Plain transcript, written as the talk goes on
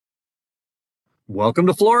Welcome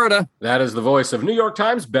to Florida. That is the voice of New York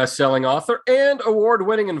Times bestselling author and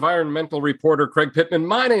award-winning environmental reporter Craig Pittman.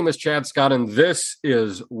 My name is Chad Scott, and this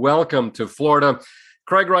is Welcome to Florida.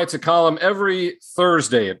 Craig writes a column every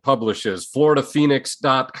Thursday. It publishes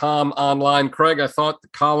floridaphoenix.com online. Craig, I thought the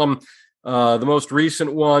column, the most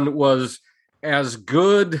recent one, was as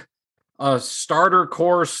good a starter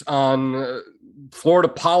course on Florida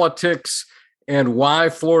politics and why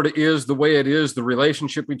Florida is the way it is, the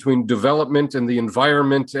relationship between development and the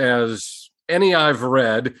environment, as any I've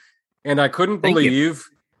read. And I couldn't believe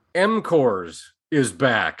MCORS is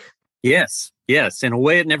back. Yes. In a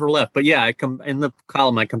way, it never left. But yeah, in the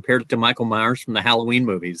column, I compared it to Michael Myers from the Halloween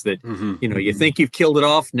movies that, you think you've killed it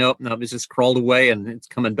off. Nope, it's just crawled away and it's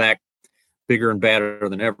coming back bigger and badder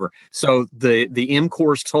than ever. So the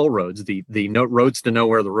MCORS toll roads, the roads to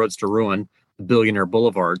nowhere, the roads to ruin, the billionaire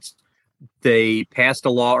boulevards, they passed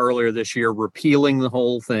a law earlier this year repealing the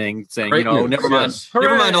whole thing, saying, never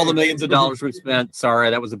mind all the millions of dollars we've spent.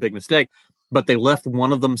 Sorry, that was a big mistake. But they left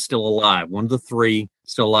one of them still alive, one of the three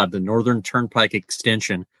still alive, the Northern Turnpike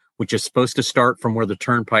Extension, which is supposed to start from where the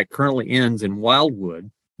turnpike currently ends in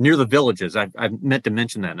Wildwood, near the villages. I meant to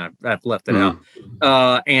mention that, and I've left it out.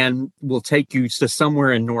 And will take you to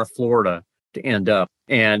somewhere in North Florida to end up.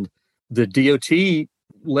 And the DOT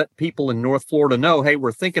let people in North Florida know, hey,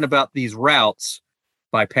 we're thinking about these routes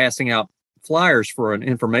by passing out flyers for an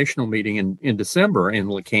informational meeting in December in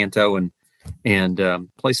Lecanto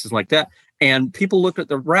and places like that. And people looked at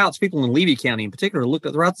the routes, people in Levy County in particular, looked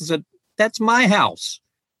at the routes and said, that's my house.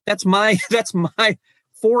 That's my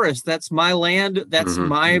forest. That's my land. That's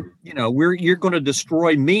my, you're going to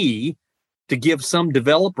destroy me to give some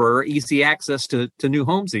developer easy access to new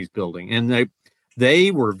homes he's building. And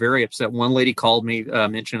they were very upset. One lady called me,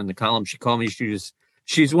 mentioned in the column, she called me,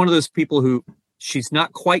 she's one of those people who, she's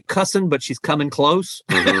not quite cussing, but she's coming close.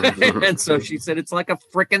 And so she said, it's like a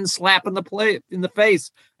freaking slap in the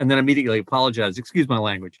face. And then immediately apologized. Excuse my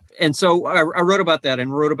language. And so I wrote about that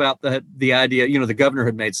and wrote about the idea, the governor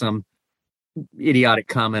had made some idiotic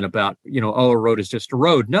comment about, a road is just a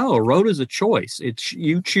road. No, a road is a choice. It's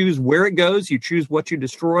you choose where it goes. You choose what you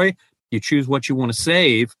destroy. You choose what you want to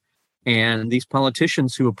save. And these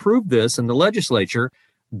politicians who approved this in the legislature,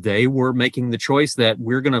 they were making the choice that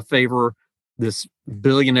we're going to favor this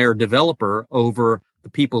billionaire developer over the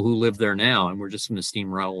people who live there now, and we're just going to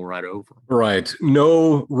steamroll right over. Right.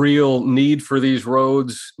 No real need for these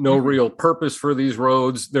roads, no real purpose for these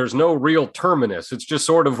roads. There's no real terminus. It's just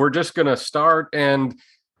sort of, we're just going to start and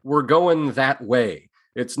we're going that way.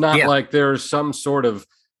 It's not like there's some sort of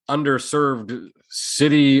underserved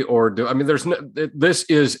city this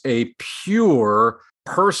is a pure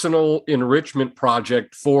personal enrichment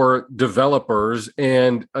project for developers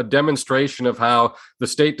and a demonstration of how the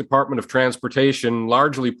State Department of Transportation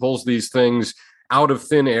largely pulls these things out of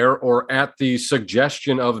thin air or at the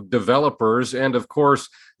suggestion of developers. And of course,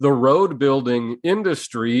 the road building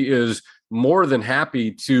industry is more than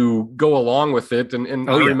happy to go along with it. And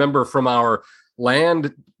I remember from our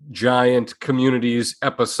land giant communities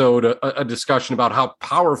episode, a discussion about how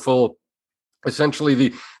powerful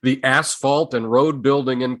essentially the asphalt and road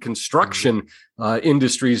building and construction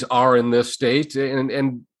industries are in this state.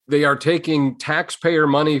 And they are taking taxpayer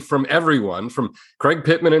money from everyone, from Craig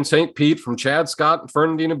Pittman in St. Pete, from Chad Scott in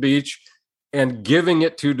Fernandina Beach, and giving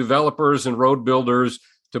it to developers and road builders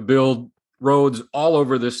to build roads all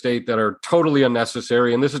over this state that are totally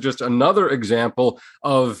unnecessary. And this is just another example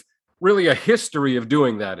of really a history of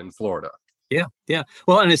doing that in Florida. Yeah.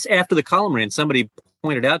 Well, and it's after the column ran, somebody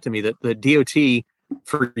pointed out to me that the DOT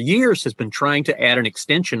for years has been trying to add an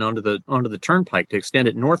extension onto the turnpike to extend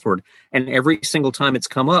it northward. And every single time it's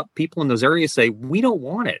come up, people in those areas say, we don't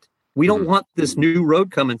want it. We don't want this new road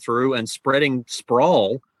coming through and spreading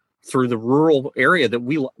sprawl through the rural area, that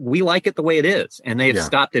we like it the way it is. And they have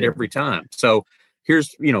stopped it every time. So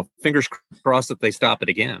here's, fingers crossed that they stop it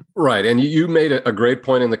again. Right. And you made a great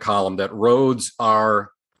point in the column that roads are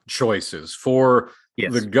choices for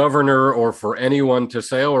the governor or for anyone to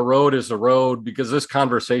say, a road is a road, because this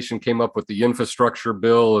conversation came up with the infrastructure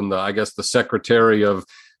bill and the Secretary of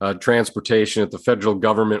Transportation at the federal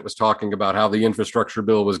government was talking about how the infrastructure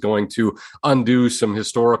bill was going to undo some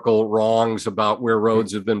historical wrongs about where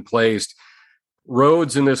roads have been placed.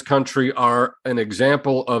 Roads in this country are an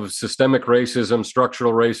example of systemic racism,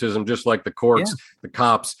 structural racism, just like the courts, the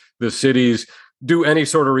cops, the cities. Do any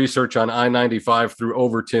sort of research on I-95 through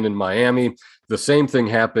Overton in Miami. The same thing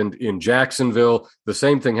happened in Jacksonville. The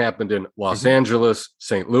same thing happened in Los Angeles,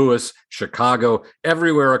 St. Louis, Chicago,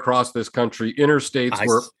 everywhere across this country. Interstates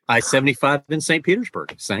were I-75 in St.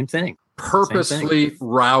 Petersburg. Same thing. purposely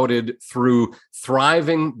routed through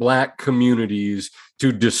thriving Black communities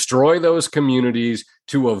to destroy those communities,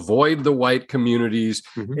 to avoid the white communities.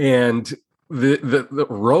 And the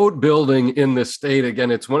road building in the state,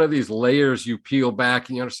 again, it's one of these layers you peel back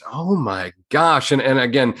and you understand, oh my gosh. And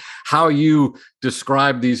again, how you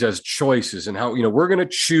describe these as choices and how, we're going to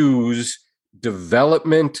choose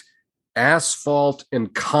development, asphalt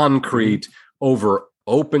and concrete over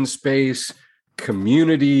open space,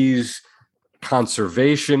 communities,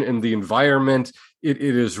 conservation and the environment. It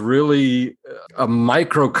is really a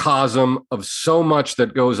microcosm of so much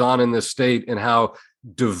that goes on in this state and how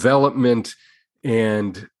development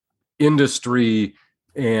and industry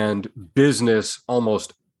and business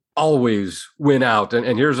almost always win out.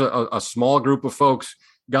 And here's a small group of folks,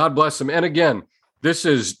 God bless them. And again, this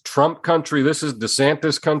is Trump country. This is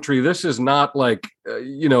DeSantis country. This is not like,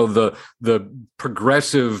 the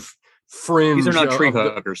progressive fringe. These are not tree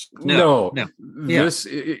huggers. No. This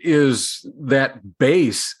is that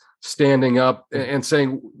base standing up and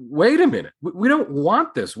saying, wait a minute, we don't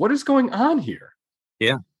want this. What is going on here?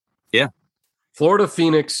 Yeah.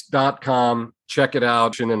 FloridaPhoenix.com. Check it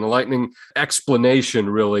out. An enlightening explanation,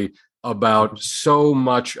 really, about so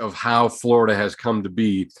much of how Florida has come to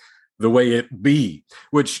be the way it be,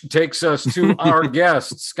 which takes us to our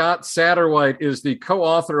guest. Scott Satterwhite is the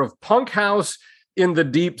co-author of Punkhouse in the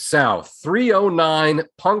Deep South.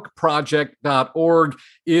 309punkproject.org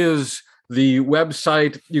is the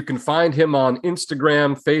website. You can find him on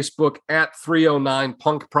Instagram, Facebook at 309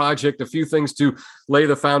 Punk Project. A few things to lay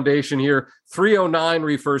the foundation here. 309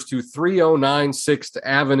 refers to 309 6th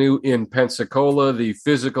Avenue in Pensacola, the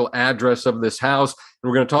physical address of this house. And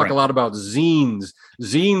we're going to talk a lot about zines.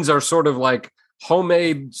 Zines are sort of like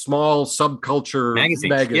homemade small subculture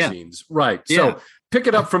magazines. Yeah. Right. Yeah. So pick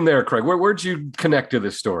it up from there, Craig. Where'd you connect to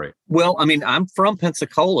this story? Well, I mean, I'm from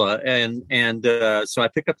Pensacola, and so I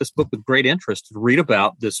picked up this book with great interest to read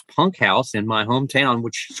about this punk house in my hometown,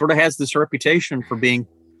 which sort of has this reputation for being,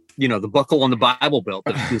 the buckle on the Bible Belt,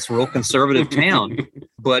 this real conservative town.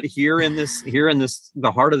 But here in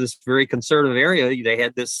the heart of this very conservative area, they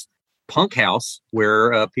had this punk house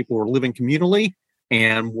where people were living communally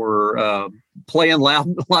and were playing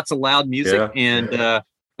lots of loud music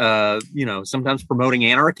sometimes promoting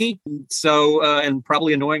anarchy. So, and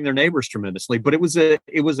probably annoying their neighbors tremendously. But it was a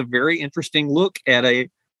very interesting look at a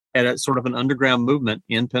sort of an underground movement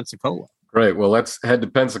in Pensacola. Great. Well, let's head to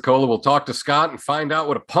Pensacola. We'll talk to Scott and find out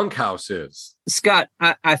what a punk house is. Scott,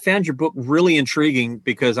 I found your book really intriguing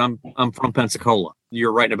because I'm from Pensacola.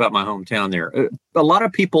 You're writing about my hometown there. A lot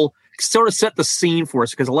of people sort of set the scene for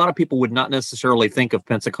us because a lot of people would not necessarily think of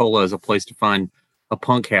Pensacola as a place to find a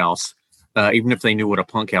punk house. Even if they knew what a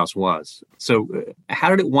punk house was. So how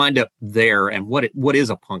did it wind up there, and what is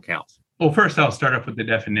a punk house? Well, first I'll start off with the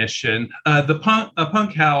definition. A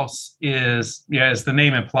punk house is, as the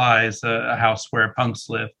name implies, a house where punks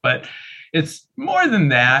live. But it's more than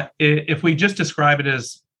that. If we just describe it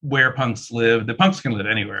as where punks live, the punks can live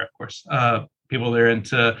anywhere, of course. People that are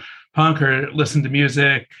into punk or listen to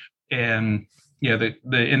music and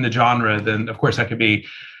in the genre, then of course that could be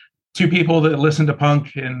two people that listen to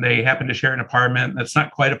punk and they happen to share an apartment. That's not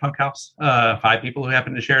quite a punk house. 5 people who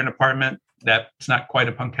happen to share an apartment. That's not quite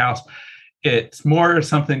a punk house. It's more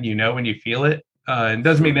something when you feel it. It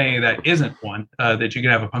doesn't mean any of that isn't one, that you can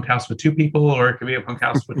have a punk house with 2 people or it could be a punk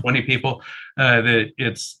house with 20 people. That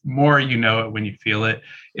it's more it when you feel it.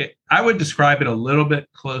 I would describe it a little bit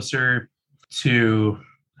closer to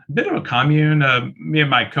a bit of a commune. Me and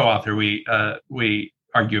my co-author, we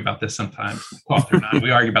argue about this sometimes. Co-author and I,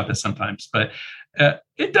 we argue about this sometimes, but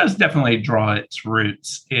it does definitely draw its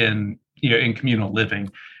roots in communal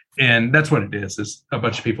living. And that's what it is a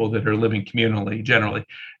bunch of people that are living communally generally.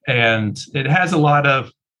 And it has a lot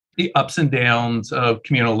of the ups and downs of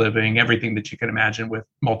communal living, everything that you can imagine with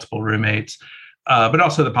multiple roommates, but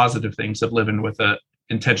also the positive things of living with a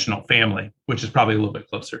intentional family, which is probably a little bit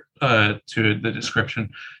closer to the description.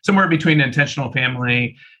 Somewhere between intentional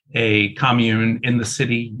family, a commune in the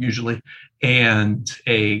city usually, and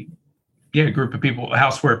a group of people, a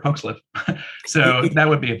house where punks live. So that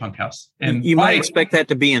would be a punk house. And you might expect that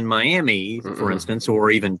to be in Miami, for instance,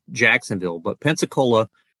 or even Jacksonville, but Pensacola,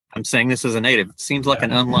 I'm saying this as a native, seems like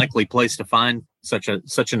an unlikely place to find such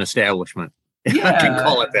an establishment. Yeah. I can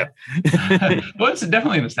call it that. Well, it's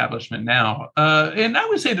definitely an establishment now. And I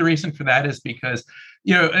would say the reason for that is because,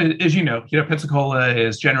 as Pensacola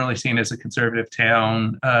is generally seen as a conservative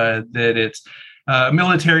town, that it's a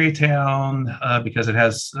military town because it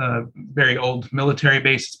has very old military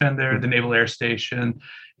bases been there, the Naval Air Station,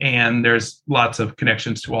 and there's lots of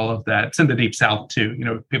connections to all of that. It's in the Deep South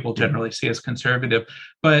too. People generally see as conservative,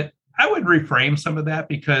 but I would reframe some of that,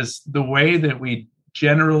 because the way that we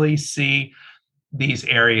generally see these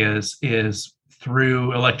areas is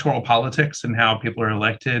through electoral politics and how people are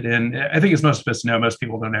elected. And I think, as most of us know, most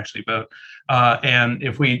people don't actually vote. And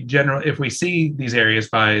if we see these areas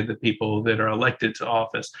by the people that are elected to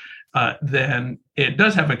office, then it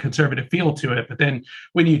does have a conservative feel to it. But then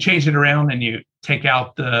when you change it around and you take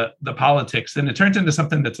out the politics, then it turns into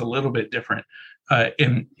something that's a little bit different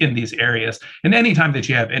in these areas. And anytime that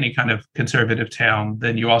you have any kind of conservative town,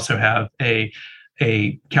 then you also have a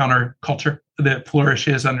counterculture that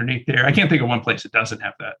flourishes underneath there. I can't think of one place that doesn't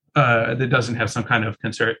have that, that doesn't have some kind of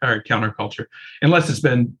counterculture, unless it's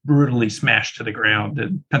been brutally smashed to the ground.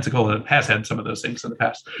 And Pensacola has had some of those things in the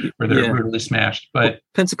past where they're brutally smashed. But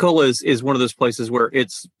Pensacola is one of those places where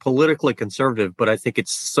it's politically conservative, but I think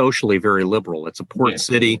it's socially very liberal. It's a port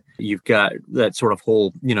city. You've got that sort of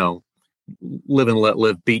whole, live and let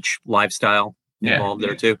live beach lifestyle involved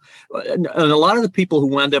there too. And a lot of the people who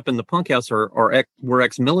wound up in the Punkhouse were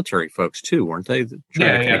ex-military folks too, weren't they?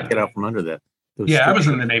 Trying to get out from under that. I was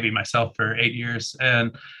in the Navy myself for 8 years,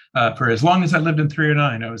 and for as long as I lived in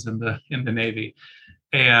 309, I was in the Navy.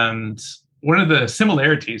 And one of the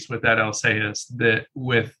similarities with that, I'll say, is that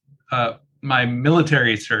with my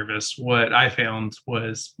military service, what I found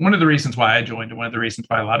was one of the reasons why I joined, and one of the reasons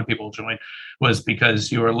why a lot of people joined, was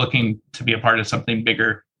because you were looking to be a part of something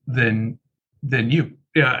bigger than you.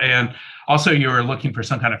 And also you were looking for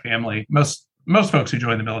some kind of family. Most folks who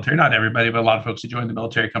join the military, not everybody, but a lot of folks who join the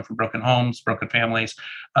military come from broken homes, broken families,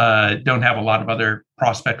 don't have a lot of other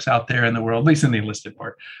prospects out there in the world, at least in the enlisted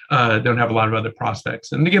part, don't have a lot of other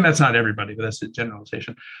prospects. And again, that's not everybody, but that's a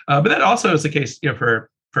generalization. But that also is the case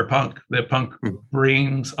for punk. That punk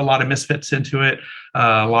brings a lot of misfits into it,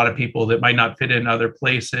 a lot of people that might not fit in other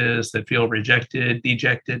places, that feel rejected,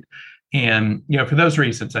 dejected. And, for those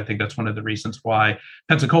reasons, I think that's one of the reasons why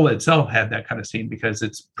Pensacola itself had that kind of scene, because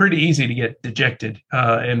it's pretty easy to get dejected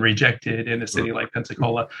and rejected in a city like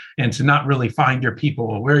Pensacola, and to not really find your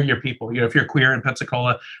people. Where are your people? If you're queer in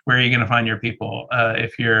Pensacola, where are you going to find your people?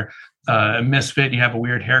 If you're a misfit, you have a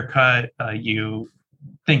weird haircut, you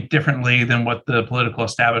think differently than what the political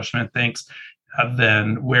establishment thinks,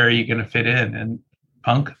 then where are you going to fit in? And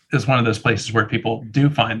punk is one of those places where people do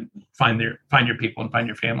find your people and find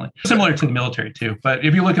your family. Similar to the military too. But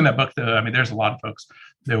if you look in that book, though, there's a lot of folks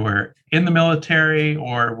that were in the military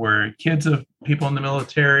or were kids of people in the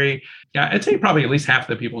military. Yeah, I'd say probably at least half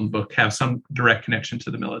the people in the book have some direct connection to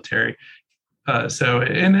the military.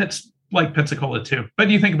 And it's like Pensacola too. But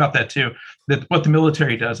you think about that too, that what the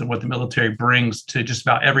military does and what the military brings to just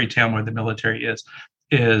about every town where the military is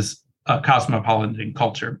a cosmopolitan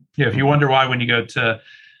culture. If you wonder why when you go to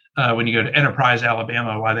Enterprise,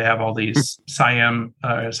 Alabama, why they have all these Siam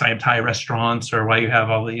Thai restaurants, or why you have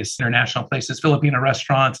all these international places, Filipino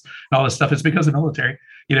restaurants, and all this stuff, it's because of the military.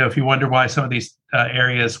 If you wonder why some of these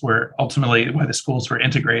areas were ultimately, why the schools were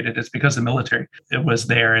integrated, it's because the military, it was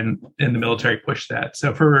there, and the military pushed that.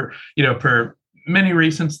 So for many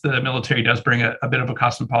reasons, the military does bring a bit of a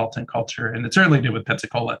cosmopolitan culture, and it certainly did with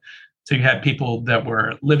Pensacola. So you had people that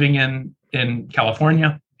were living in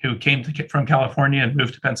California who came from California and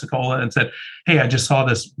moved to Pensacola and said, "Hey, I just saw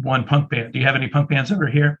this one punk band. Do you have any punk bands over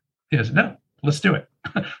here?" He said, "No, let's do it."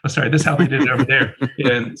 Sorry, this is how they did it over there.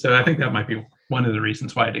 And so I think that might be one of the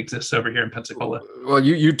reasons why it exists over here in Pensacola. Well,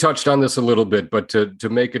 you touched on this a little bit, but to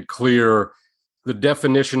make it clear, the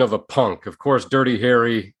definition of a punk, of course, Dirty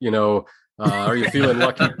Harry, are you feeling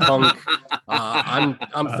lucky, punk? I'm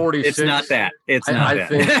 46. It's not that. It's not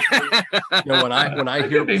that. I think when I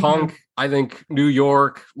hear punk, I think New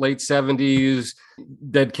York, late 70s,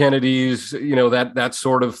 Dead Kennedys, that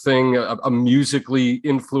sort of thing, a musically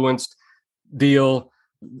influenced deal.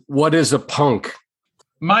 What is a punk?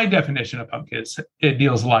 My definition of punk is it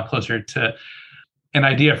deals a lot closer to an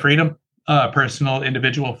idea of freedom, personal,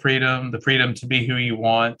 individual freedom, the freedom to be who you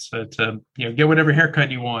want, to get whatever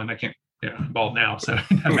haircut you want. I can't. I'm bald now, so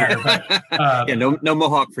it doesn't matter. But, no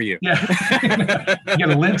mohawk for you. Yeah, you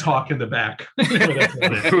get a lint hawk in the back.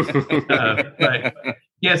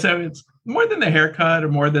 So it's more than the haircut, or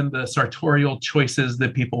more than the sartorial choices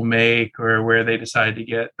that people make, or where they decide to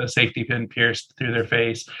get a safety pin pierced through their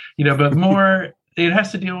face. But more, it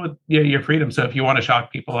has to deal with your freedom. So if you want to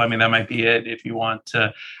shock people, that might be it. If you want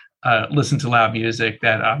to listen to loud music,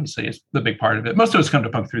 that obviously is the big part of it. Most of us come to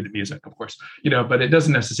punk through the music, of course, but it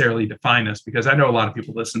doesn't necessarily define us, because I know a lot of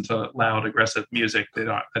people listen to loud, aggressive music that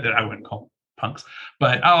I wouldn't call punks.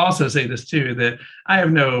 But I'll also say this too, that I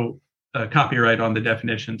have no copyright on the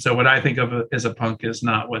definition. So what I think of as a punk is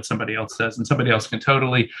not what somebody else says, and somebody else can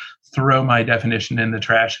totally throw my definition in the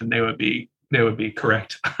trash, and they would be would be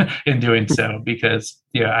correct in doing so, because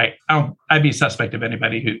I'd be suspect of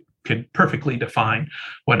anybody who could perfectly define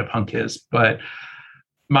what a punk is. But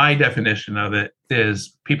my definition of it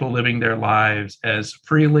is people living their lives as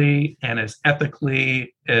freely and as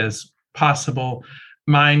ethically as possible.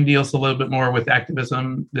 Mine deals a little bit more with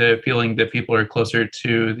activism, the feeling that people are closer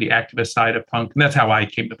to the activist side of punk. And that's how I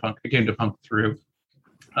came to punk. I came to punk through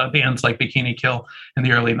bands like Bikini Kill in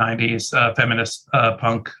the early 90s, feminist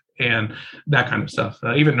punk, and that kind of stuff.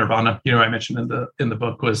 Even Nirvana, I mentioned in the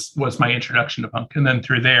book was my introduction to punk, and then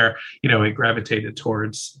through there, it gravitated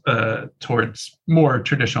towards more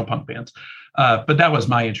traditional punk bands. But that was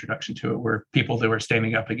my introduction to it. Were people that were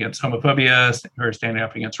standing up against homophobia, who were standing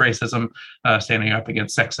up against racism, standing up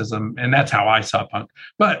against sexism, and that's how I saw punk.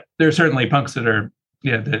 But there's certainly punks that are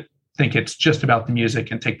that think it's just about the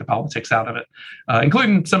music and take the politics out of it,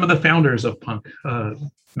 including some of the founders of punk.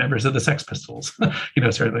 Members of the Sex Pistols,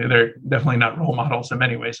 certainly they're definitely not role models in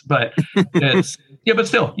many ways, but it's, but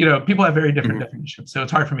still, people have very different definitions. So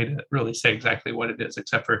it's hard for me to really say exactly what it is,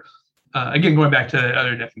 except for, again, going back to the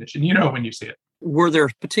other definition, when you see it. Were there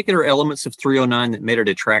particular elements of 309 that made it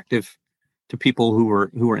attractive to people who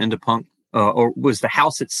were into punk? Or was the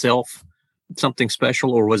house itself something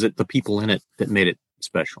special, or was it the people in it that made it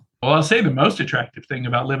special? Well, I'll say the most attractive thing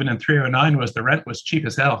about living in 309 was the rent was cheap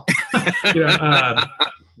as hell.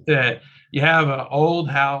 That you have an old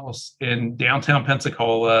house in downtown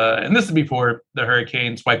Pensacola, and this is before the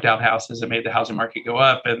hurricanes wiped out houses and made the housing market go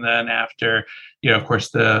up. And then after, of course,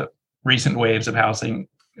 the recent waves of housing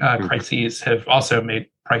crises have also made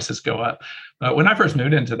prices go up. But when I first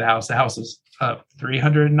moved into the house was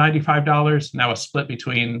 $395, and that was split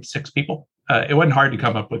between 6 people. It wasn't hard to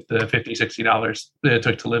come up with the $50, $60 that it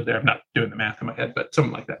took to live there. I'm not doing the math in my head, but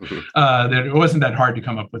something like that. It wasn't that hard to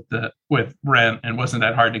come up with rent, and wasn't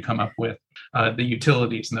that hard to come up with the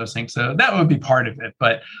utilities and those things. So that would be part of it.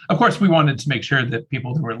 But of course, we wanted to make sure that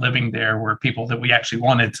people who were living there were people that we actually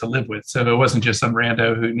wanted to live with. So it wasn't just some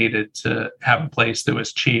rando who needed to have a place that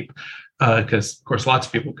was cheap, because of course, lots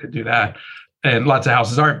of people could do that. And lots of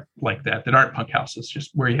houses aren't like that aren't punk houses,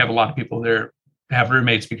 just where you have a lot of people there have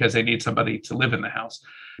roommates because they need somebody to live in the house.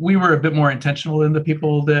 We were a bit more intentional in the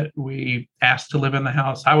people that we asked to live in the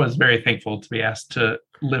house. I was very thankful to be asked to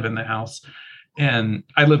live in the house. And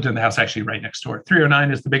I lived in the house actually right next door.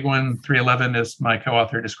 309 is the big one. 311, as my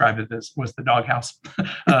co-author described it, was the doghouse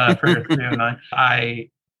for 309. I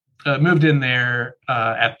moved in there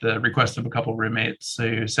at the request of a couple of roommates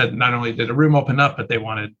who said not only did a room open up, but they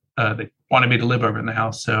wanted me to live over in the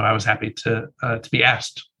house. So I was happy to be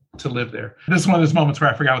asked to live there. This is one of those moments where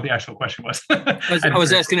I forgot what the actual question was. I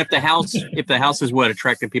was asking if the house is what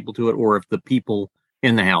attracted people to it, or if the people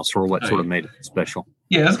in the house were what sort of made it special.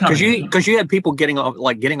 Yeah, that's because you had people getting off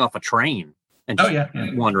a train and just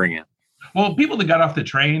wandering in. Well, people that got off the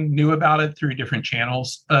train knew about it through different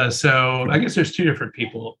channels. So I guess there's 2 different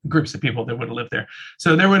groups of people that would have lived there.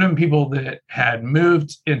 So there would have been people that had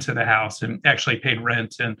moved into the house and actually paid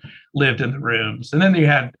rent and lived in the rooms. And then you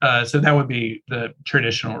had, so that would be the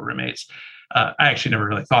traditional roommates. I actually never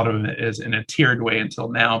really thought of it as in a tiered way until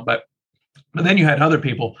now. But then you had other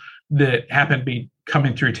people that happened to be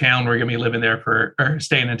coming through town. We're going to be living there or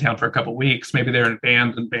staying in town for a couple of weeks. Maybe they're in a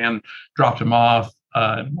band and band dropped them off.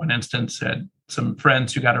 In one instance, had some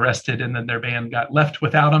friends who got arrested, and then their band got left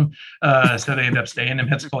without them. So they ended up staying in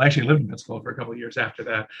Pensacola. I actually lived in Pensacola for a couple of years after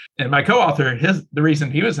that. And my co-author, the reason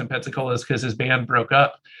he was in Pensacola is because his band broke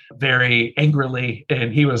up very angrily,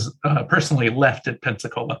 and he was personally left at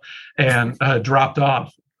Pensacola and dropped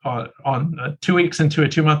off on 2 weeks into a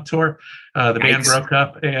 2-month tour. The band broke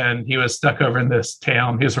up, and he was stuck over in this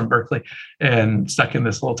town. He was from Berkeley, and stuck in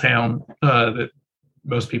this little town that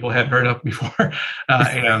most people hadn't heard of before.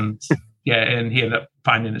 And he ended up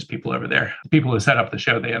finding his people over there. The people who set up the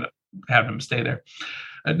show, they ended up having him stay there.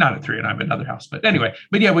 Not at 309, but another house. But anyway,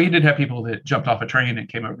 we did have people that jumped off a train and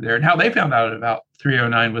came over there. And how they found out about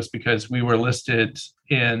 309 was because we were listed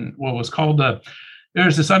in what was called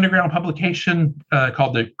there's this underground publication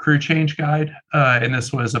called the Crew Change Guide. And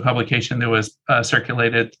this was a publication that was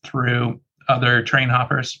circulated through other train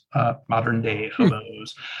hoppers, modern day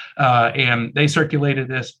hobos. And they circulated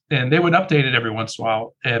this, and they would update it every once in a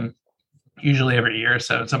while, and usually every year or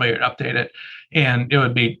so, somebody would update it, and it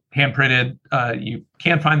would be hand printed. You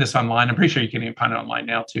can't find this online. I'm pretty sure you can even find it online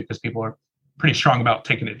now too, because people are pretty strong about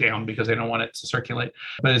taking it down because they don't want it to circulate.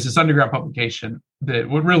 But it's this underground publication that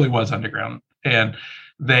really was underground, and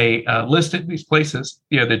they listed these places,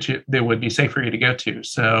 that would be safe for you to go to.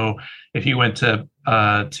 So if you went to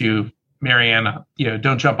Mariana,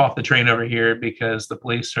 don't jump off the train over here because the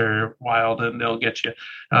police are wild and they'll get you.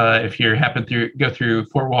 If you go through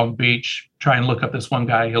Fort Walton Beach, try and look up this one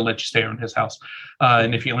guy. He'll let you stay around his house.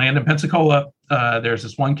 And if you land in Pensacola, there's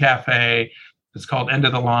this one cafe. It's called End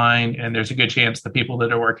of the Line, and there's a good chance the people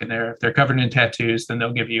that are working there, if they're covered in tattoos, then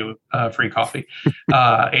they'll give you free coffee.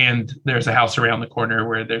 And there's a house around the corner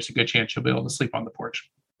where there's a good chance you'll be able to sleep on the porch.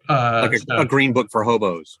 Like a green book for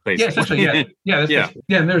hobos, basically. Yeah, essentially,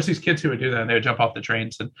 yeah. And there's these kids who would do that, and they would jump off the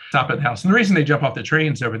trains and stop at the house. And the reason they jump off the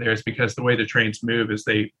trains over there is because the way the trains move is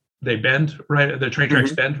they bend right. The train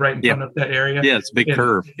tracks bend right in front of that area. Yeah, it's a big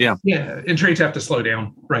curve. Yeah, and trains have to slow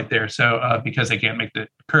down right there. So because they can't make the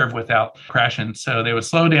curve without crashing, so they would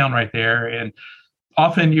slow down right there. And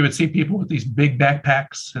often you would see people with these big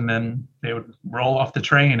backpacks, and then they would roll off the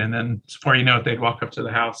train, and then before you know it, they'd walk up to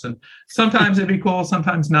the house. And sometimes it'd be cool,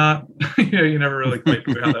 sometimes not. You never really quite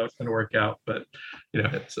knew how that was going to work out, but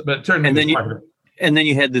but certainly. And then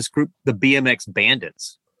you had this group, the BMX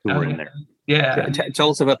Bandits, who were in there. Yeah. Tell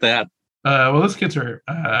us about that. Well, those kids are,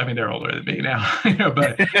 they're older than me now,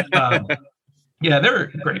 but yeah, they're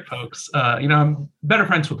great folks. I'm better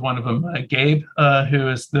friends with one of them, Gabe, who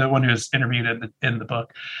is the one who is interviewed in the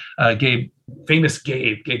book. Gabe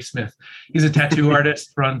Smith. He's a tattoo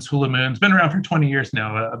artist, runs Hula Moons, been around for 20 years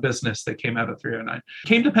now, a business that came out of 309.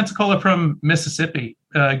 Came to Pensacola from Mississippi.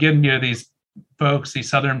 Again, these folks, these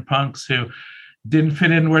Southern punks who didn't fit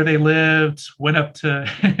in where they lived, went up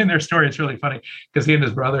to, in their story, it's really funny because he and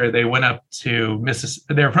his brother, they went up to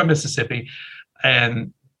Mississippi. They were from Mississippi,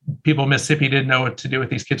 and people in Mississippi didn't know what to do with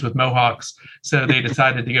these kids with mohawks. So they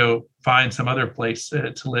decided to go find some other place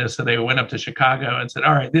to live. So they went up to Chicago and said,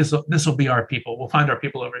 all right, this will be our people. We'll find our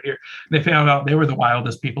people over here. And they found out they were the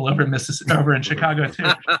wildest people over in Chicago too.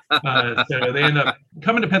 So they ended up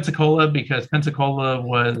coming to Pensacola because Pensacola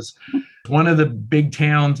was one of the big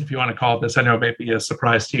towns, if you want to call it this. I know it may be a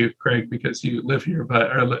surprise to you, Craig, because you live here,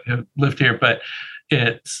 have lived here, but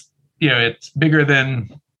it's bigger than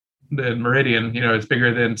Meridian. It's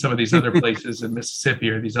bigger than some of these other places in Mississippi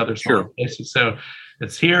or these other smaller places. So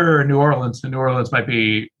it's here or New Orleans. And New Orleans might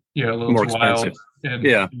be a little more too expensive. Wild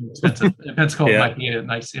and expensive. And Pensacola might be a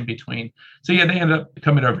nice in between. So they end up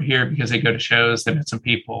coming over here because they go to shows, they met some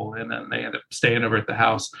people, and then they end up staying over at the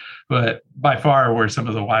house. But by far, we're some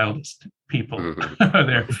of the wildest people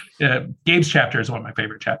there. Gabe's chapter is one of my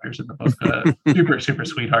favorite chapters in the book. Super, super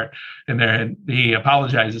sweetheart in there, and he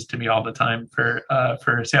apologizes to me all the time for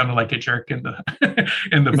sounding like a jerk in the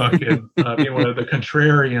book and being one of the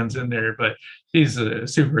contrarians in there. But he's a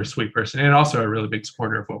super sweet person and also a really big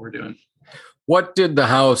supporter of what we're doing. What did the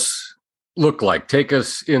house look like? Take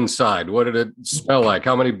us inside. What did it smell like?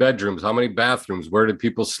 How many bedrooms? How many bathrooms? Where did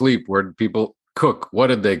people sleep? Where did people cook? What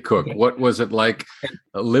did they cook? What was it like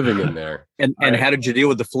living in there? And how did you deal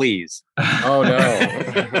with the fleas? Oh no!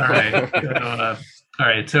 All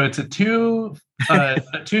right. So it's a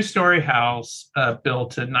two-story house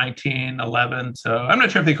built in 1911. So I'm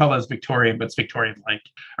not sure if they call those Victorian, but it's Victorian-like.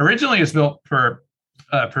 Originally, it's built for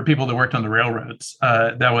people that worked on the railroads.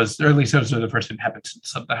 That was, or at least those are the first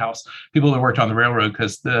inhabitants of the house. People that worked on the railroad,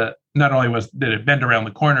 because not only did it bend around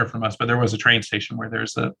the corner from us, but there was a train station where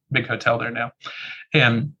there's a big hotel there now.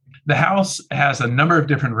 And the house has a number of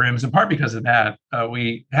different rooms, in part because of that.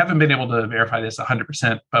 We haven't been able to verify this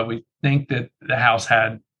 100%, but we think that the house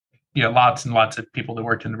had lots and lots of people that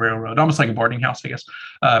worked in the railroad, almost like a boarding house, I guess,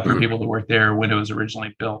 for people that worked there when it was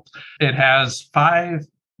originally built. It has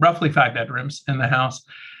roughly five bedrooms in the house.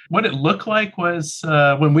 What it looked like was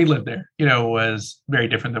when we lived there, was very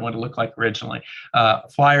different than what it looked like originally.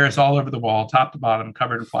 Flyers all over the wall, top to bottom,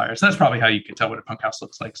 covered in flyers. That's probably how you can tell what a punk house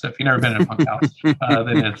looks like. So if you've never been in a punk house,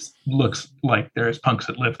 then it looks like there's punks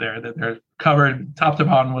that live there, that they're covered top to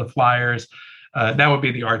bottom with flyers. That would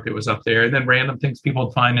be the art that was up there. And then random things people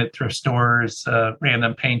would find at thrift stores,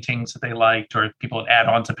 random paintings that they liked, or people would add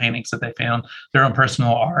on to paintings that they found, their own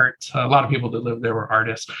personal art. A lot of people that lived there were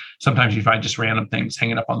artists. Sometimes you find just random things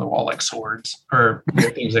hanging up on the wall, like swords or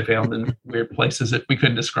things they found in weird places that we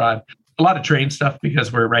couldn't describe. A lot of train stuff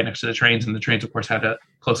because we're right next to the trains, and the trains, of course, had a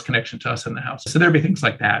close connection to us in the house. So there'd be things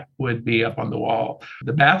like that would be up on the wall.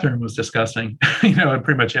 The bathroom was disgusting, in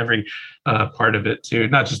pretty much every part of it too.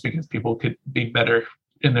 Not just because people could be better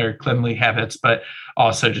in their cleanly habits, but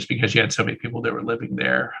also just because you had so many people that were living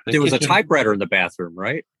there. There was a typewriter in the bathroom,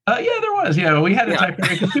 right? Yeah, there was. Yeah, we had a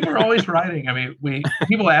typewriter because people were always writing. I mean,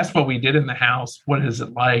 people asked what we did in the house, what is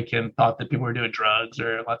it like, and thought that people were doing drugs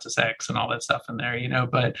or lots of sex and all that stuff in there,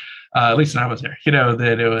 But at least when I was there,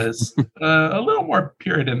 that it was a little more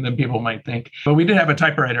Puritan than people might think. But we did have a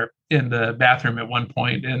typewriter in the bathroom at one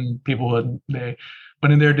point, and people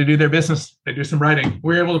went in there to do their business. They do some writing.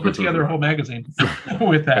 We were able to put together a whole magazine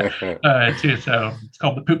with that too. So it's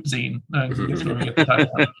called the Poop Zine. That's where we get the title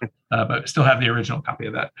from. But we still have the original copy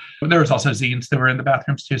of that. But there was also zines that were in the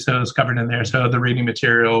bathrooms too, so it was covered in there. So the reading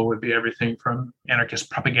material would be everything from anarchist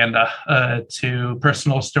propaganda to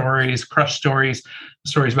personal stories, crush stories,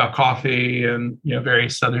 stories about coffee, and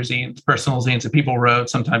various other zines, personal zines that people wrote,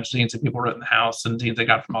 sometimes zines that people wrote in the house, and zines they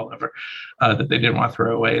got from all over that they didn't want to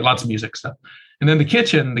throw away. Lots of music stuff. And then the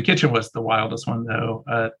kitchen was the wildest one, though.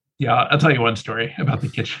 I'll tell you one story about the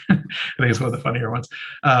kitchen. I think it's one of the funnier ones.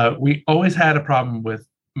 We always had a problem with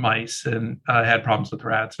mice and had problems with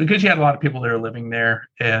rats because you had a lot of people that are living there,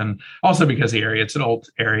 and also because it's an old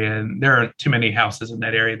area and there aren't too many houses in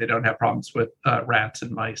that area that don't have problems with rats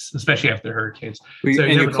and mice, especially after hurricanes.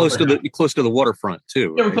 And you're close to the waterfront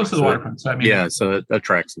too. Yeah, we're close to the waterfront. So so it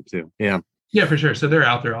attracts them too. Yeah, for sure. So they're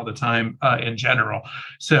out there all the time in general.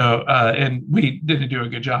 So, and we didn't do a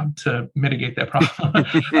good job to mitigate that problem,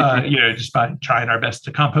 just by trying our best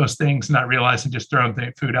to compost things, not realizing just throwing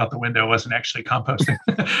food out the window wasn't actually composting.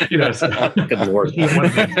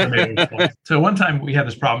 So one time we had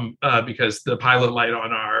this problem because the pilot light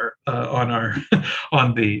on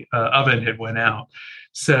the oven had went out.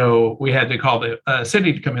 So we had to call the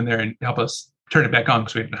city to come in there and help us turn it back on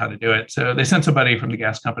because we didn't know how to do it. So they sent somebody from the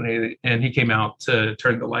gas company and he came out to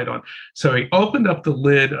turn the light on. So he opened up the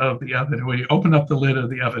lid of the oven. And when he opened up the lid of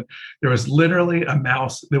the oven, there was literally a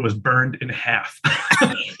mouse that was burned in half.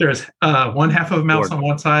 There was one half of a mouse on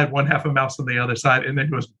one side, one half of a mouse on the other side, and then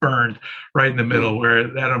it was burned right in the middle where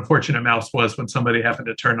that unfortunate mouse was when somebody happened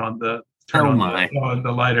to turn on the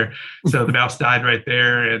lighter. So the mouse died right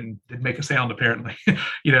there and didn't make a sound apparently.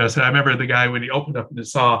 So I remember the guy when he opened up and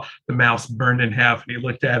saw the mouse burned in half and he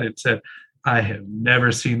looked at it and said, I have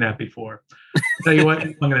never seen that before. I'll tell you what,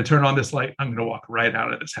 I'm going to turn on this light. I'm going to walk right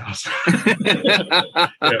out of this house.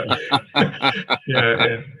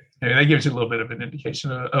 And that gives you a little bit of an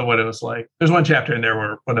indication of what it was like. There's one chapter in there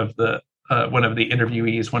where one of the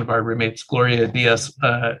interviewees, one of our roommates, Gloria Diaz,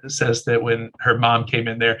 says that when her mom came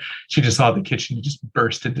in there, she just saw the kitchen and just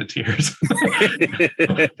burst into tears.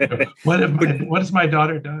 What has my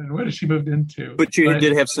daughter done? What has she moved into? But you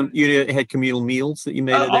had communal meals that you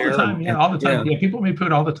made all there? The time, all the time. Yeah, people made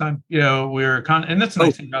food all the time. And that's the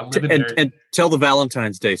nice thing about living there. And tell the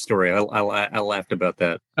Valentine's Day story. I laughed about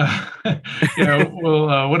that.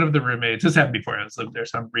 One of the roommates, this happened before I was living there,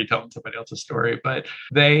 so I'm retelling somebody else's story, but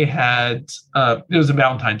they had, it was a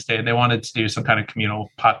Valentine's Day and they wanted to do some kind of communal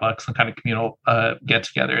potluck, some kind of communal get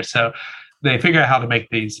together. So they figured out how to make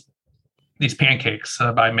these pancakes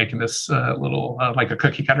by making this little like a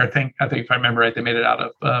cookie cutter thing. I think if I remember right, they made it out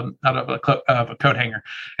of a coat hanger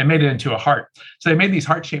and made it into a heart. So they made these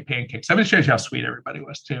heart-shaped pancakes. I'm going to show you how sweet everybody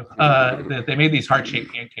was too. That they made these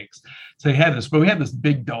heart-shaped pancakes. So we had this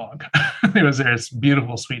big dog. It was this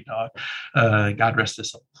beautiful, sweet dog. God rest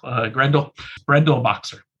his soul. Brendel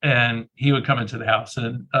Boxer. And he would come into the house,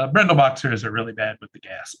 and Brendel Boxers are really bad with the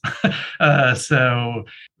gas. So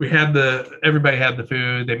everybody had the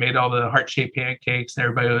food. They made all the heart-shaped pancakes, and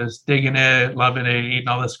everybody was digging it, loving it, eating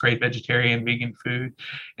all this great vegetarian, vegan food.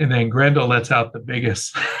 And then Grendel lets out the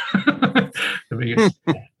biggest,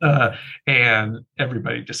 and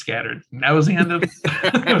everybody just scattered. And that was the end of the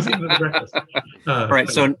breakfast. Right.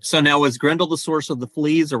 So now was Grendel the source of the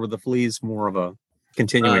fleas, or were the fleas more of a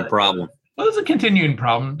continuing problem? Well, it's a continuing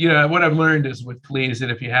problem. What I've learned is with fleas that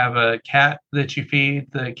if you have a cat that you feed,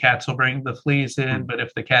 the cats will bring the fleas in. But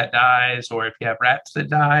if the cat dies, or if you have rats that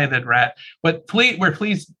die, where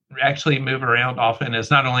fleas actually move around often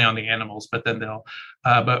is not only on the animals, but then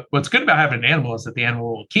but what's good about having an animal is that the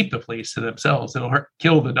animal will keep the fleas to themselves. It'll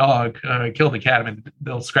kill the dog, kill the cat. I mean,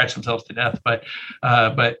 they'll scratch themselves to death, but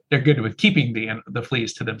they're good with keeping the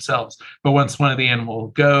fleas to themselves. But once one of the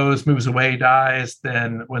animal moves away, dies,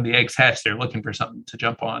 then when the eggs hatch, they're looking for something to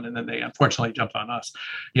jump on, and then they unfortunately jumped on us.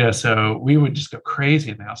 So we would just go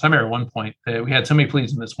crazy in the house. I remember at one point we had so many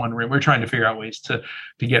fleas in this one room. We were trying to figure out ways to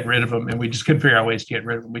get rid of them, and we just couldn't figure out ways to get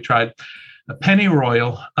rid of them. We tried a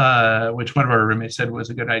pennyroyal, which one of our roommates said was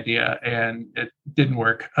a good idea, and it didn't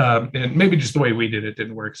work. And maybe just the way we did it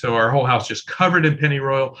didn't work. So our whole house just covered in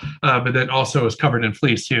pennyroyal, but then also was covered in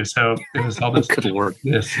fleas too. So it was all this. Good Lord.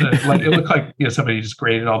 It looked like somebody just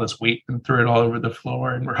grated all this wheat and threw it all over the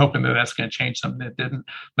floor, and we're hoping that that's going to change something. It didn't.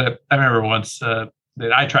 But I remember once.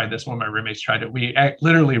 that I tried this. One of my roommates tried it. We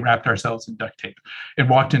literally wrapped ourselves in duct tape and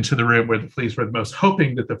walked into the room where the fleas were the most,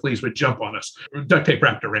 hoping that the fleas would jump on us. Duct tape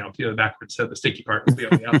wrapped around, backwards, so the sticky part would be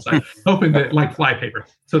on the outside, hoping that, like fly paper,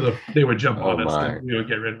 so they would jump on us and we would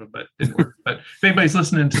get rid of them, but it didn't work. But if anybody's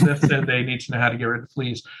listening to this and they need to know how to get rid of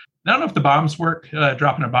fleas, I don't know if the bombs work,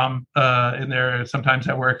 dropping a bomb in there, sometimes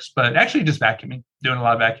that works, but actually just vacuuming, doing a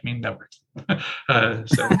lot of vacuuming, that works.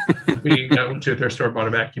 So we went to a thrift store, bought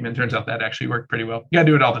a vacuum, and turns out that actually worked pretty well. You got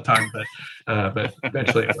to do it all the time, but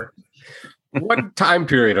eventually it worked. What time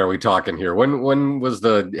period are we talking here? When was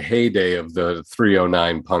the heyday of the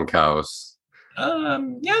 309 Punkhouse?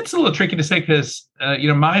 Yeah, it's a little tricky to say because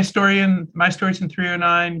my stories in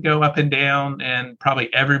 309 go up and down, and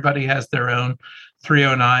probably everybody has their own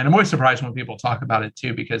 309. I'm always surprised when people talk about it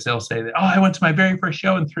too, because they'll say that, I went to my very first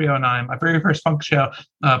show in 309, my very first punk show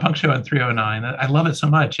in 309. I love it so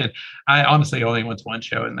much. And I honestly only went to one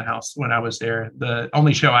show in the house when I was there. The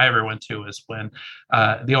only show I ever went to was when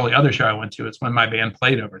the only other show I went to is when my band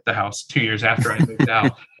played over at the house 2 years after I moved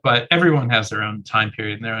out. But everyone has their own time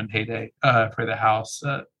period and their own heyday for the house.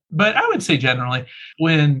 But I would say generally,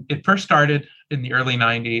 when it first started in the early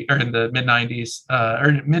 90s or in the mid 90s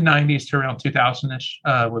or mid 90s to around 2000-ish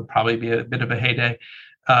would probably be a bit of a heyday.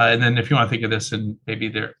 And then if you want to think of this in maybe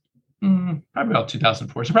probably about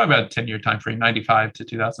 2004, so probably about a 10-year time frame, 95 to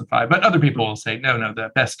 2005. But other people will say, no, the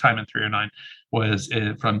best time in 309 was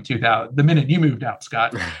from 2000, the minute you moved out,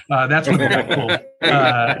 Scott. That's when it got cool.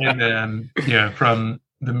 And then, from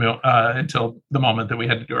until the moment that we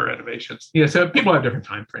had to do our renovations. Yeah, so people have different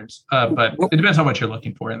time frames, but it depends on what you're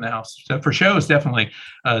looking for in the house. So for shows, definitely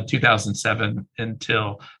 2007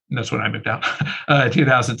 until, that's when I moved out,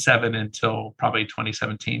 2007 until probably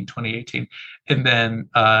 2017, 2018. And then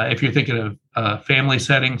if you're thinking of family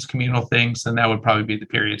settings, communal things, then that would probably be the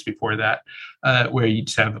periods before that, where you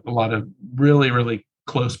just have a lot of really, really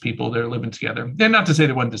close people that are living together. And not to say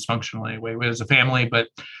they weren't dysfunctional anyway, as a family, but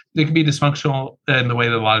they can be dysfunctional in the way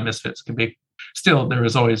that a lot of misfits can be. Still, there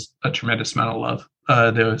was always a tremendous amount of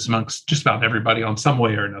love. There was amongst just about everybody on some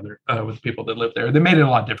way or another with the people that lived there. They made it a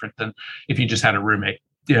lot different than if you just had a roommate,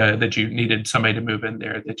 that you needed somebody to move in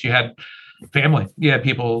there, that you had family. You had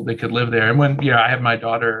people that could live there. And when, I had my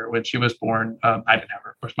daughter, when she was born, I didn't have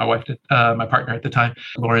her, of course, my wife did, my partner at the time,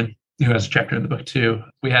 Lauren, who has a chapter in the book too.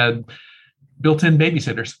 We had built-in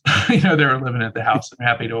babysitters. They were living at the house and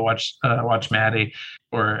happy to watch Maddie,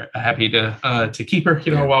 or happy to keep her,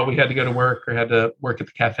 while we had to go to work or had to work at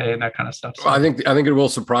the cafe and that kind of stuff. So, I think it will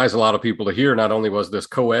surprise a lot of people to hear not only was this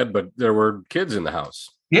co-ed, but there were kids in the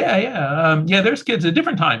house. Yeah. There's kids at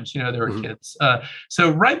different times. There were kids.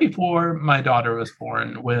 So right before my daughter was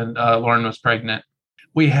born, when Lauren was pregnant,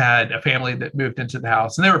 we had a family that moved into the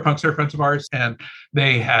house, and they were punk surf friends of ours, and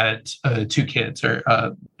they had 2 kids.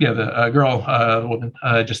 The girl, the woman,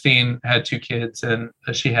 Justine, had 2 kids, and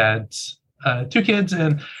she had 2 kids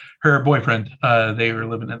and her boyfriend. They were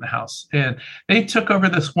living in the house, and they took over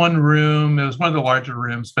this one room. It was one of the larger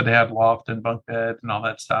rooms, but they had loft and bunk bed and all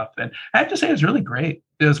that stuff. And I have to say, it was really great.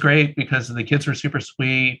 It was great because the kids were super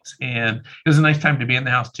sweet, and it was a nice time to be in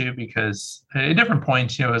the house too, because at different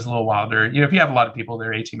points, it was a little wilder. If you have a lot of people that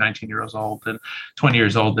are 18, 19 years old and 20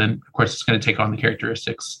 years old, then of course it's going to take on the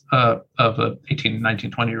characteristics of 18,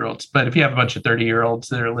 19, 20-year-olds. But if you have a bunch of 30-year-olds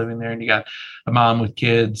that are living there and you got a mom with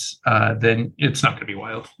kids, then it's not going to be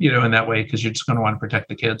wild, in that way, because you're just going to want to protect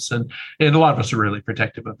the kids. And a lot of us are really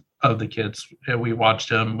protective of the kids. We watched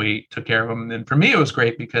them, we took care of them. And for me, it was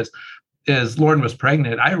great because as Lauren was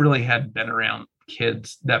pregnant, I really hadn't been around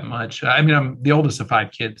kids that much. I mean, I'm the oldest of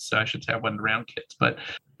 5 kids, so I should say I wasn't around kids. But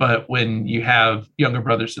when you have younger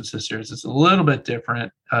brothers and sisters, it's a little bit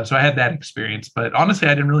different. So I had that experience. But honestly,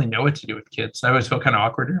 I didn't really know what to do with kids. I always felt kind of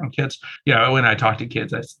awkward around kids. When I talked to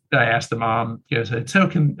kids, I asked the mom, I said, so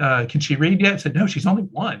can she read yet? I said, no, she's only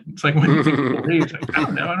 1. It's like, when do you think she'll read? It's like, I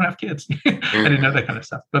don't know. I don't have kids. I didn't know that kind of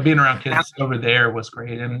stuff. But being around kids over there was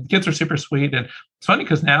great. And kids are super sweet. And it's funny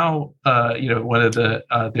because now, one of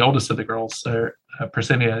the oldest of the girls,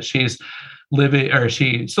 Persinia, she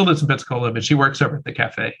still lives in Pensacola, but she works over at the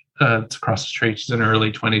cafe. It's across the street. She's in her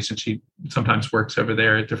early 20s, and she sometimes works over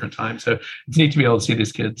there at different times. So it's neat to be able to see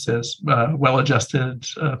these kids as well-adjusted,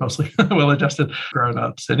 mostly well-adjusted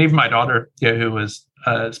grown-ups. And even my daughter, who was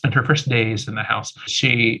spent her first days in the house,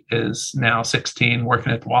 she is now 16,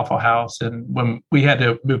 working at the Waffle House. And when we had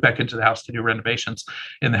to move back into the house to do renovations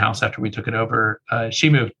in the house after we took it over, she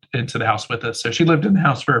moved into the house with us. So she lived in the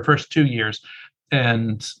house for her first 2 years,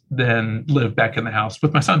 and then lived back in the house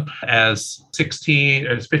with my son as 15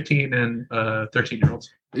 and 13-year-olds.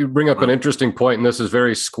 You bring up an interesting point, and this is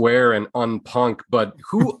very square and unpunk, but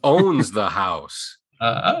who owns the house?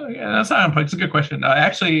 Yeah, that's not on Punk. It's a good question.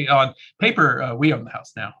 Actually, on paper, we own the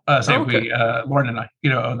house now. Lauren and I,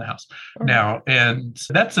 own the house now, and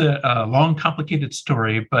that's a long, complicated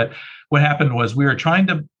story. But what happened was we were trying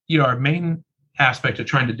to, our main aspect of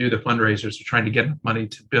trying to do the fundraisers, of trying to get money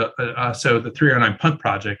to build. So the 309 Punk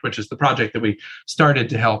project, which is the project that we started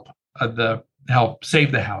to help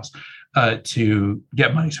save the house. To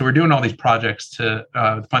get money. So we're doing all these projects to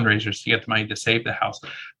fundraisers to get the money to save the house.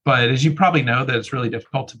 But as you probably know, that it's really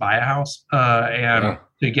difficult to buy a house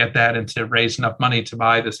to get that and to raise enough money to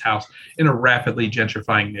buy this house in a rapidly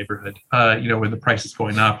gentrifying neighborhood, when the price is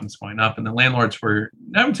going up and it's going up. And the landlords were,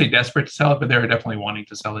 I would say desperate to sell it, but they were definitely wanting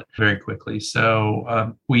to sell it very quickly.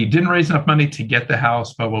 So we didn't raise enough money to get the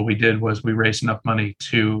house, but what we did was we raised enough money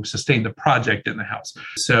to sustain the project in the house.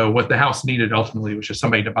 So what the house needed ultimately was just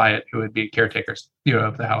somebody to buy it who would be caretakers,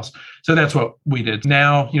 of the house. So that's what we did.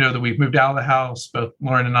 Now, that we've moved out of the house, both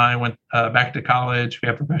Lauren and I went back to college. We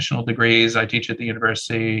have professional degrees. I teach at the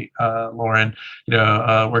university. Lauren,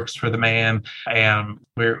 works for the man, and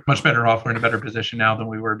we're much better off. We're in a better position now than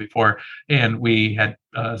we were before. And we had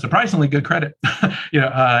surprisingly good credit,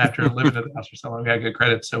 after living in the house for so long, we had good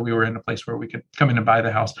credit. So we were in a place where we could come in and buy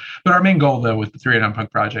the house. But our main goal, though, with the 309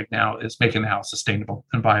 Punk project now is making the house sustainable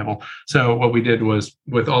and viable. So what we did was,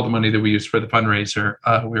 with all the money that we used for the fundraiser,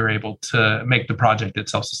 we were able to make the project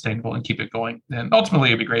itself sustainable and keep it going. And ultimately,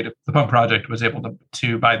 it'd be great if the Punk project was able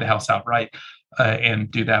to buy the house outright. And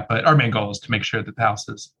do that. But our main goal is to make sure that the house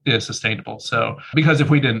is sustainable. So, because if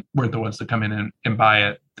we weren't the ones to come in and buy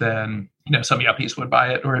it, then, some yuppies would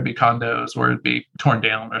buy it, or it'd be condos, or it'd be torn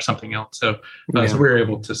down or something else. So we were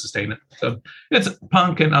able to sustain it. So it's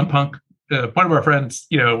punk and unpunk. One of our friends,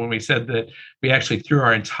 when we said that we actually threw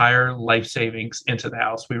our entire life savings into the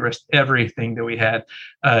house, we risked everything that we had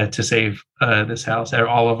to save this house,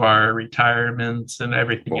 all of our retirements and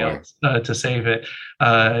everything else to save it.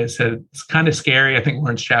 I said, it's kind of scary. I think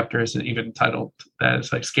Lauren's chapter is even titled that.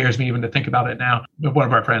 It's like, scares me even to think about it now. But one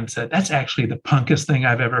of our friends said, that's actually the punkest thing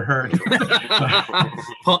I've ever heard.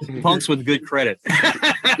 Punks with good credit.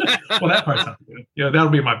 Well, that part sounds good. That'll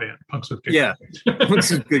be my band, Punks with good credit. Punks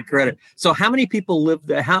with good credit. So how many people live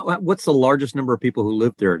there? What's the largest number of people who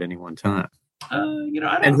lived there at any one time? I don't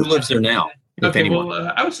and who lives there now? Okay, well,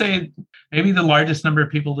 I would say maybe the largest number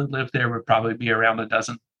of people that live there would probably be around a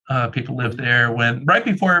dozen people lived there. Right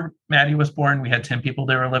before Maddie was born, we had 10 people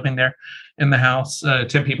that were living there in the house,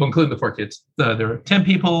 10 people, including the 4 kids. There were 10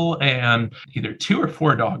 people and either 2 or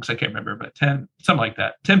 4 dogs. I can't remember, but 10, something like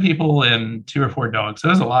that. 10 people and 2 or 4 dogs. So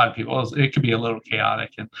there's a lot of people. It could be a little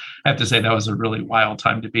chaotic. And I have to say that was a really wild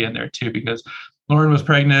time to be in there too, because Lauren was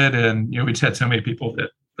pregnant and, we just had so many people that,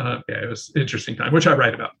 it was an interesting time, which I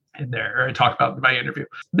write about in there, or I talk about in my interview.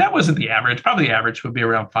 That wasn't the average. Probably the average would be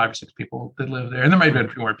around 5 or 6 people that live there. And there might have been a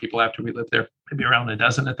few more people after we lived there, maybe around a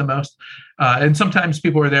dozen at the most. And sometimes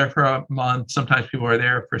people were there for a month. Sometimes people were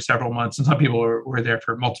there for several months. And some people were there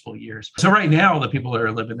for multiple years. So right now, the people that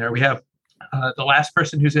are living there, we have the last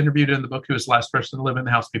person who's interviewed in the book, who was the last person to live in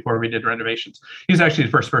the house before we did renovations. He's actually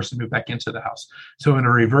the first person to move back into the house. So in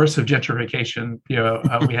a reverse of gentrification,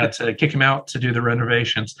 we had to kick him out to do the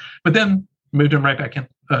renovations, but then moved him right back in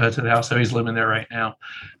to the house. So he's living there right now.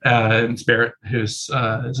 And Barrett, who's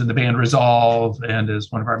is in the band Resolve and is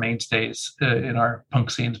one of our mainstays in our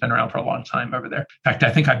punk scene, has been around for a long time over there. In fact, I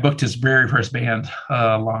think I booked his very first band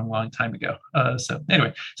a long time ago. So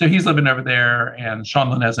anyway, so he's living over there. And Sean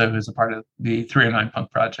Lonezo, who's a part of the 309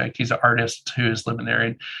 Punk project, he's an artist who's living there.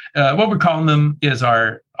 And what we're calling them is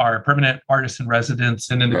our permanent artists in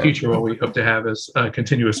residence. And in the future, what we hope to have is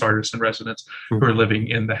continuous artists in residence who are living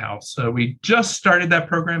in the house. So we just started that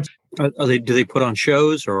program. Do they put on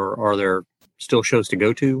shows, or are there still shows to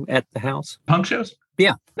go to at the house? Punk shows?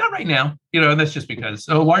 Yeah. Not right now, and that's just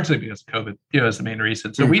largely because of COVID, is the main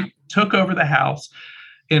reason. So we took over the house.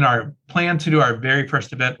 And our plan to do our very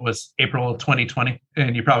first event was April of 2020.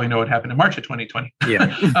 And you probably know what happened in March of 2020.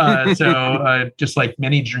 Yeah. So just like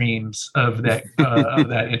many dreams of that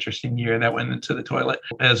interesting year, that went into the toilet.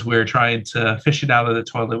 As we're trying to fish it out of the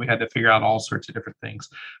toilet, we had to figure out all sorts of different things.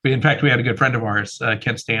 In fact, we had a good friend of ours,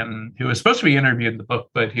 Ken Stanton, who was supposed to be interviewed in the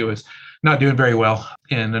book, but he was not doing very well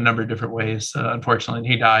in a number of different ways, unfortunately. And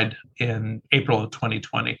he died in April of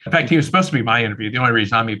 2020. In fact, he was supposed to be my interview. The only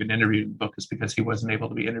reason I'm even interviewed in the book is because he wasn't able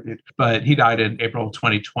to be interviewed. But he died in April of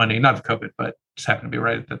 2020, not of COVID, but just happened to be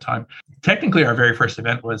right at the time. Technically, our very first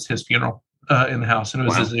event was his funeral. in the house, and it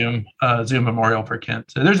was a Zoom memorial for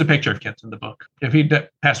Kent. So there's a picture of Kent in the book. If he'd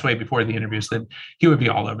passed away before the interviews, then he would be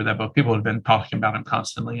all over that book. People had been talking about him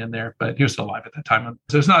constantly in there, but he was still alive at that time.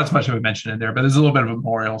 So it's not as much of a mention in there, but there's a little bit of a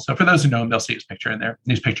memorial. So for those who know him, they'll see his picture in there.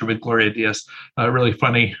 His picture with Gloria Diaz, a really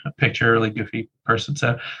funny picture, really goofy person.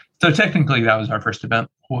 So technically that was our first event,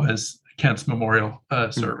 was Kent's memorial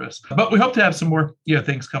service. But we hope to have some more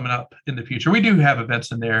things coming up in the future. We do have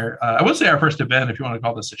events in there. I would say our first event, if you want to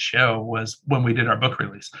call this a show, was when we did our book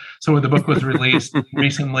release. So when the book was released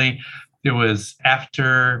recently, it was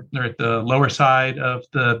after, or at the lower side of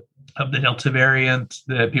the Delta variant,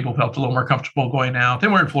 that people felt a little more comfortable going out. They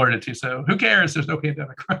were in Florida too, so who cares? There's no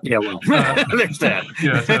pandemic. Yeah, well, there's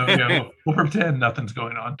that. We'll pretend nothing's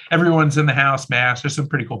going on. Everyone's in the house, masked. There's some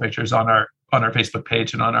pretty cool pictures on our Facebook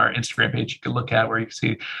page and on our Instagram page you can look at, where you can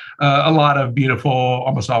see a lot of beautiful,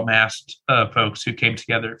 almost all masked folks who came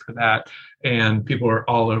together for that. And people are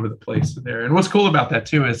all over the place there. And what's cool about that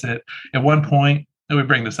too is that at one point, and we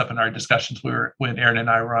bring this up in our discussions when Aaron and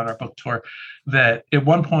I were on our book tour, that at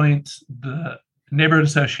one point the neighborhood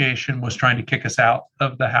association was trying to kick us out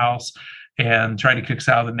of the house and trying to kick us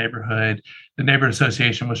out of the neighborhood. The neighborhood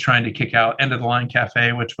association was trying to kick out End of the Line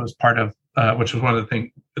Cafe, which was one of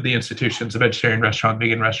the institutions, a vegetarian restaurant,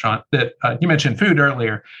 vegan restaurant that you mentioned food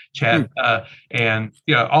earlier, Chad. And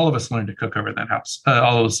all of us learned to cook over in that house.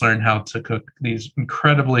 All of us learned how to cook these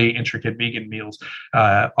incredibly intricate vegan meals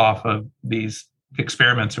off of these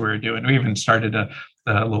experiments we were doing. We even started a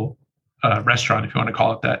little restaurant, if you want to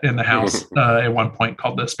call it that, in the house at one point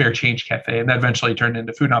called the Spare Change Cafe, and that eventually turned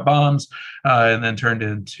into Food Not Bombs, and then turned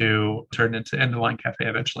into End of the Line Cafe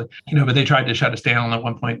eventually. But they tried to shut us down at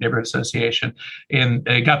one point, neighborhood association, and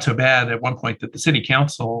it got so bad at one point that the city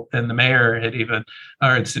council and the mayor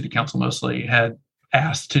or the city council mostly, had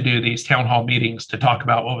asked to do these town hall meetings to talk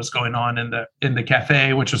about what was going on in the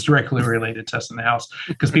cafe, which was directly related to us in the house,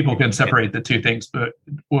 because people couldn't separate the two things, but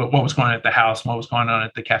what was going on at the house and what was going on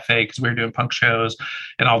at the cafe, because we were doing punk shows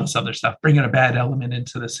and all this other stuff, bringing a bad element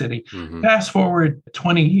into the city. Mm-hmm. Fast forward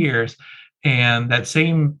 20 years, and that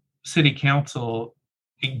same city council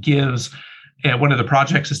gives one of the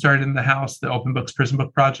projects that started in the house, the Open Books Prison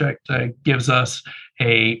Book Project, gives us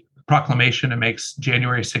a proclamation and makes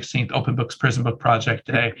January 16th Open Books Prison Book Project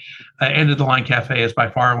Day. End of the Line Cafe is by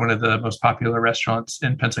far one of the most popular restaurants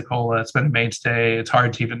in Pensacola. It's been a mainstay. It's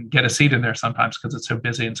hard to even get a seat in there sometimes because it's so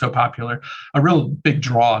busy and so popular. A real big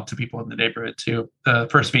draw to people in the neighborhood too. The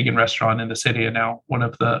first vegan restaurant in the city, and now one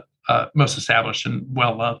of the most established and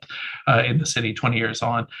well-loved in the city 20 years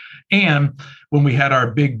on. And when we had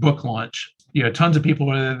our big book launch, tons of people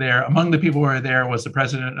were there. Among the people who were there was the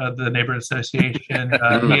president of the neighborhood association, he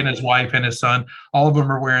and his wife and his son. All of them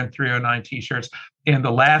were wearing 309 t-shirts. And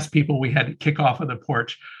the last people we had to kick off of the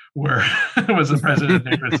porch was the president of the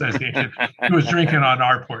neighborhood association, who was drinking on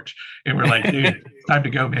our porch. And we're like, dude, it's time to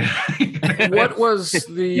go, man. What was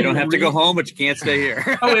the... You don't have to go home, but you can't stay here.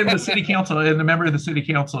 And the city council, and the member of the city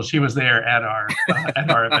council, she was there at our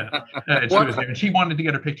event. And she was there, and she wanted to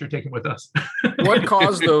get her picture taken with us. What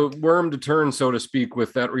caused the worm to turn, so to speak,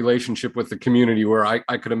 with that relationship with the community, where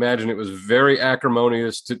I could imagine it was very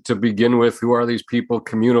acrimonious to begin with? Who are these people?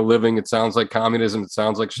 Communal living. It sounds like communism. It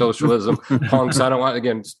sounds like socialism. Punks. I don't want,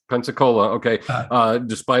 again, Pensacola. Okay.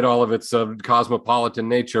 Despite all of its cosmopolitan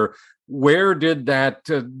nature, where did that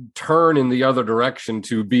turn in the other direction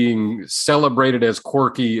to being celebrated as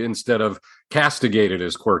quirky instead of castigated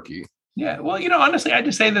as quirky? Yeah. Well, honestly, I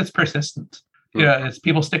just say that's persistence. It's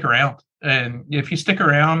people stick around. And if you stick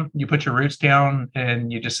around, you put your roots down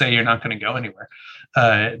and you just say you're not going to go anywhere,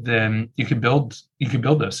 then you can build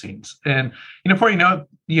those scenes. And, before you know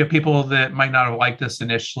it, people that might not have liked us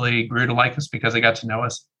initially grew to like us because they got to know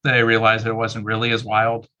us. They realized that it wasn't really as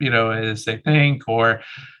wild, as they think, or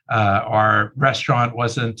our restaurant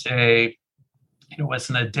wasn't a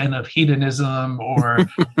den of hedonism or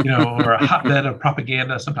or a hotbed of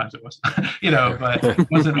propaganda. Sometimes it was, but it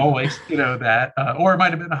wasn't always, that, or it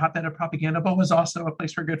might have been a hotbed of propaganda, but was also a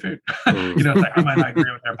place for good food. It's like, I might not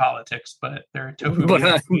agree with their politics, but their tofu. But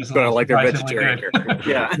I like their vegetarian.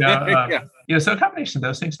 Yeah. So a combination of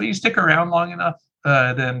those things, but you stick around long enough,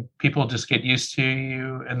 then people just get used to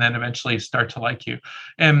you and then eventually start to like you.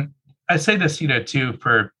 And I say this, too,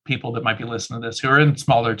 for people that might be listening to this who are in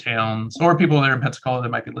smaller towns, or people that are in Pensacola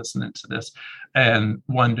that might be listening to this and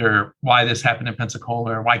wonder why this happened in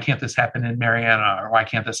Pensacola, or why can't this happen in Mariana, or why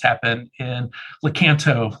can't this happen in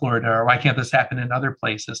Lecanto, Florida, or why can't this happen in other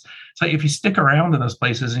places? So if you stick around in those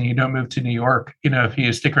places and you don't move to New York, if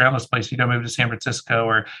you stick around those places, you don't move to San Francisco,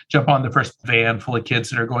 or jump on the first van full of kids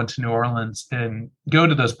that are going to New Orleans and go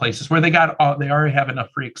to those places where they already have enough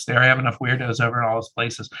freaks, they already have enough weirdos over in all those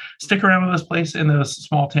places. Stick around in those places, in those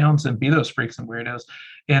small towns, and be those freaks and weirdos,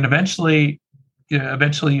 and eventually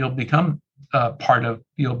you'll become part of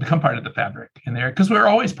the fabric in there, because we're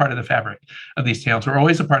always part of the fabric of these towns. We're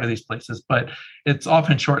always a part of these places, but it's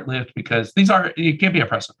often short-lived, because it can't be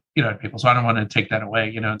oppressive, to people. So I don't want to take that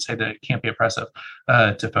away, and say that it can't be oppressive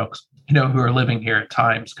to folks, who are living here at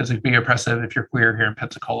times, because it can be oppressive if you're queer here in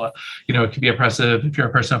Pensacola. It can be oppressive if you're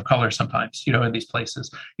a person of color sometimes, in these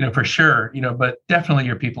places, for sure, but definitely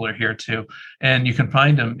your people are here too. And you can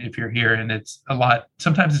find them if you're here. And it's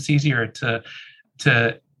sometimes it's easier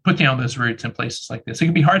to put down those roots in places like this. It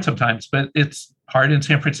can be hard sometimes, but it's hard in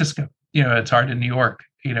San Francisco. It's hard in New York,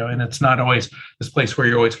 and it's not always this place where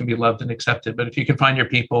you're always going to be loved and accepted. But if you can find your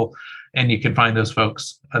people and you can find those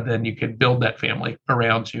folks, then you can build that family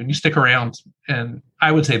around you, and you stick around. And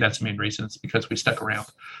I would say that's the main reason. It's because we stuck around.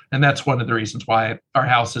 And that's one of the reasons why our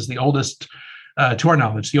house is the oldest, to our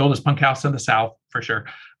knowledge, the oldest punk house in the South, for sure.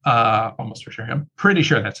 Almost for sure. I'm pretty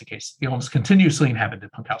sure that's the case. The oldest continuously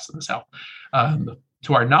inhabited punk house in the South.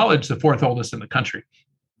 To our knowledge, the fourth oldest in the country.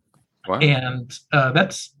 Wow. And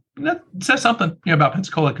that says something about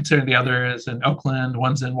Pensacola, considering the other is in Oakland,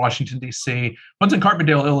 one's in Washington, D.C., one's in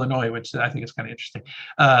Carbondale, Illinois, which I think is kind of interesting.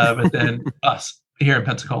 But then us here in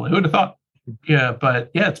Pensacola, who would have thought? Yeah, but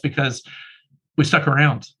yeah, it's because we stuck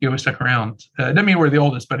around. We stuck around. It doesn't mean we're the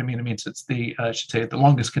oldest, but it means it's the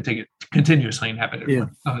longest continuously inhabited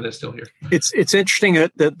one that's still here. It's interesting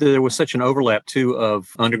that there was such an overlap too of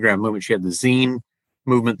underground movements. You had the zine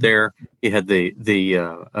movement there. You had the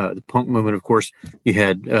punk movement, of course. You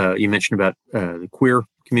had you mentioned about the queer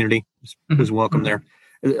community was welcome there.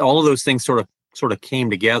 All of those things sort of came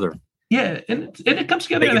together. Yeah, and it comes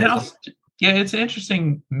together in the house. Yeah, it's an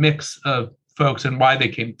interesting mix of folks and why they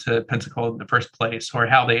came to Pensacola in the first place, or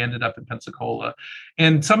how they ended up in Pensacola.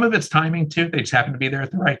 And some of it's timing too. They just happened to be there at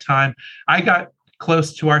the right time. I got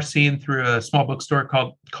close to our scene through a small bookstore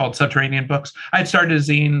called Subterranean Books. I'd started a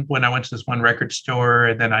zine when I went to this one record store,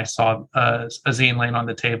 and then I saw a zine laying on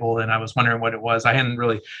the table, and I was wondering what it was. I hadn't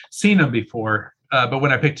really seen them before, but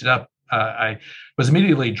when I picked it up, I was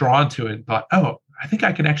immediately drawn to it and thought, oh, I think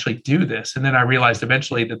I can actually do this. And then I realized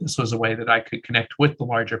eventually that this was a way that I could connect with the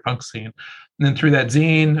larger punk scene. And then through that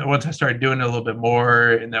zine, once I started doing it a little bit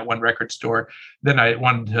more in that one record store, then I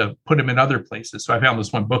wanted to put them in other places. So I found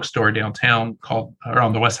this one bookstore downtown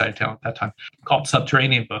on the west side of town at that time, called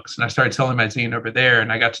Subterranean Books. And I started selling my zine over there,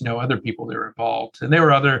 and I got to know other people that were involved. And there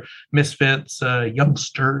were other misfits,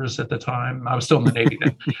 youngsters at the time. I was still in the Navy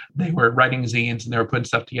then. They were writing zines and they were putting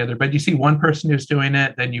stuff together. But you see one person who's doing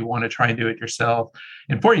it, then you want to try and do it yourself.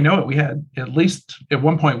 And before you know it, we had at least, at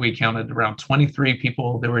one point, we counted around 23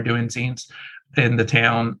 people that were doing zines in the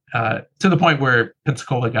town, to the point where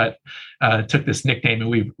Pensacola took this nickname, and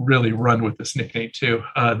we've really run with this nickname too,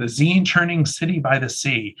 the Zine Churning City by the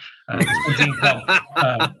Sea.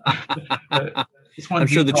 I'm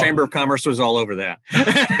sure the Chamber of Commerce was all over that.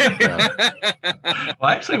 Well,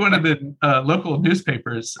 actually, one of the local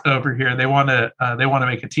newspapers over here, they want to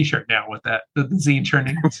make a T-shirt now with that, the Zine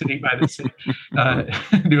Churning City by the Sea.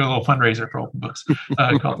 Do a little fundraiser for open books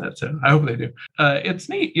called that. So I hope they do. It's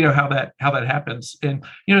neat, how that happens, and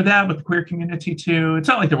that with the queer community too. It's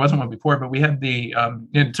not like there wasn't one before, but we had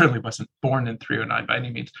it certainly wasn't born in 309 by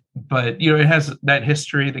any means, but it has that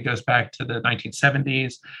history that goes back to the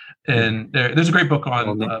 1970s. And there's a great book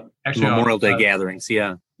on Memorial Day gatherings.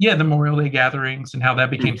 Yeah, the Memorial Day gatherings, and how that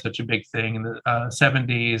became such a big thing in the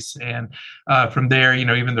 70s. And from there,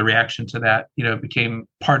 even the reaction to that, became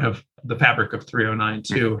part of the fabric of 309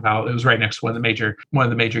 too. How it was right next to one of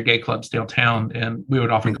the major gay clubs downtown, and we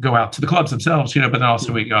would often go out to the clubs themselves, but then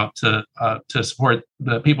also we go out to support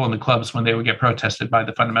the people in the clubs when they would get protested by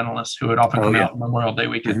the fundamentalists, who would often come out on Memorial Day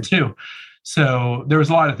weekend too. So there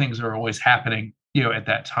was a lot of things that were always happening at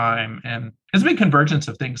that time. And there's a big convergence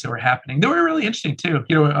of things that were happening. They were really interesting too.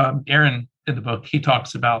 Aaron, in the book, he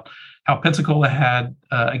talks about how Pensacola had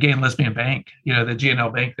a gay and lesbian bank, the G&L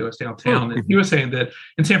Bank that was downtown. And he was saying that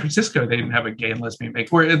in San Francisco, they didn't have a gay and lesbian bank,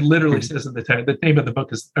 where it literally says in the name of the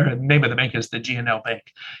book is, or the name of the bank is the G&L Bank,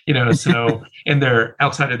 so in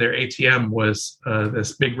outside of their ATM was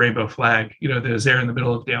this big rainbow flag, that was there in the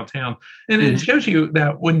middle of downtown. And it shows you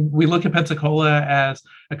that when we look at Pensacola as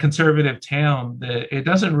a conservative town, that it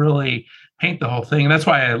doesn't really paint the whole thing. And that's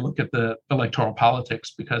why I look at the electoral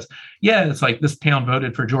politics, because it's like this town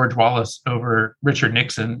voted for George Wallace over Richard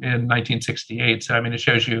Nixon in 1968. So, I mean, it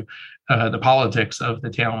shows you the politics of the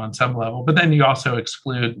town on some level, but then you also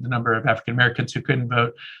exclude the number of African Americans who couldn't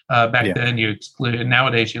vote back then. You exclude, and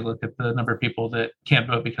nowadays you look at the number of people that can't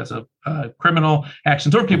vote because of criminal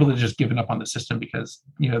actions, or people that just given up on the system because,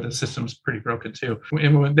 the system's pretty broken too.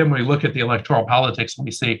 And then we look at the electoral politics and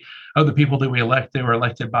we see, the people that we elect, they were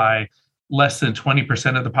elected by less than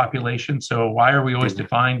 20% of the population. So why are we always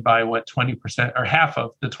defined by what 20% or half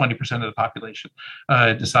of the 20% of the population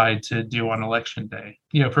decide to do on election day?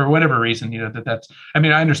 For whatever reason, that's, I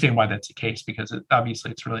mean, I understand why that's the case, because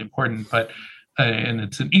obviously it's really important, but and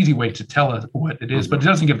it's an easy way to tell us what it is, but it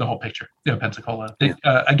doesn't give the whole picture. Pensacola,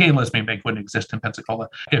 a gay and lesbian bank wouldn't exist in Pensacola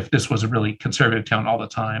if this was a really conservative town all the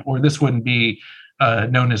time, or this wouldn't be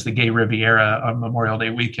known as the Gay Riviera on Memorial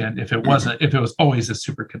Day weekend if it wasn't, if it was always a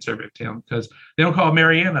super conservative town, because they don't call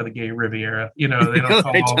Mariana the Gay Riviera, they don't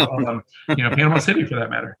call Panama City, for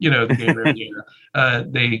that matter, the Gay Riviera.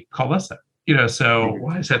 They call us that, so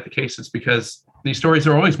why is that the case? It's because these stories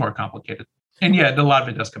are always more complicated. And a lot of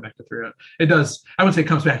it does come back to 309. It does, I would say it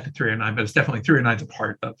comes back to 309, but it's definitely 309 is a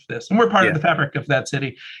part of this. And we're part of the fabric of that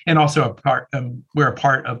city, and also we're a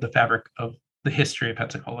part of the fabric of the history of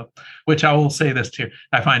Pensacola, which I will say this too,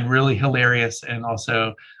 I find really hilarious, and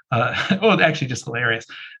also, actually just hilarious,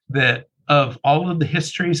 that of all of the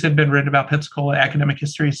histories that have been written about Pensacola, academic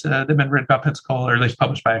histories that have been written about Pensacola, or at least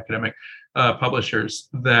published by academic publishers,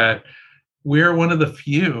 that we're one of the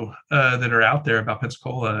few that are out there about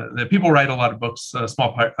Pensacola. That people write a lot of books,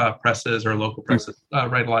 small presses or local presses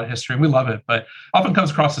write a lot of history, and we love it, but often comes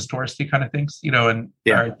across as touristy kind of things, and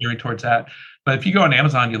are gearing towards that. But if you go on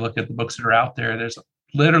Amazon, you look at the books that are out there, there's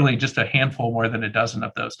literally just a handful more than a dozen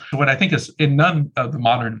of those. So what I think is in none of the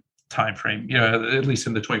modern time frame, at least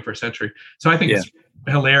in the 21st century. So I think it's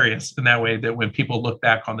hilarious in that way, that when people look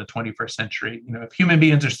back on the 21st century, if human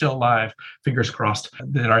beings are still alive, fingers crossed,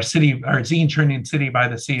 that our zine churning city by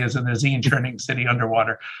the sea is in the zine churning city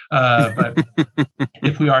underwater. But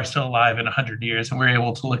if we are still alive in 100 years and we're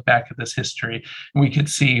able to look back at this history, and we could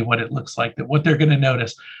see what it looks like, that what they're going to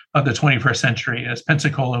notice of the 21st century is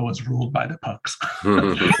Pensacola was ruled by the punks.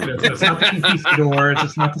 So it's not the conquistadors,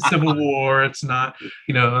 it's not the Civil War, it's not,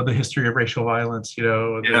 the history of racial violence,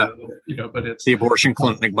 but it's the abortion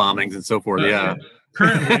clinic bombings and so forth.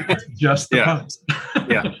 Currently, it's just the punks.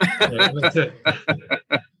 That's it.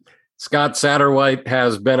 Scott Satterwhite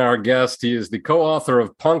has been our guest. He is the co-author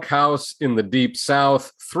of Punkhouse in the Deep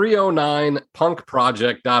South,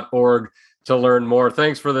 309punkproject.org to learn more.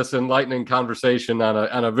 Thanks for this enlightening conversation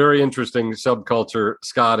on a very interesting subculture,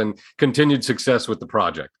 Scott, and continued success with the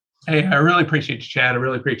project. Hey, I really appreciate you, Chad. I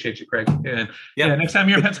really appreciate you, Craig. And next time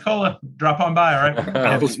you're in Pensacola, drop on by, all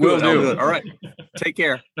right? We'll do it. All right. Take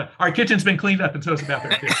care. Our kitchen's been cleaned up, and so is the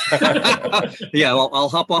bathroom too. Well, I'll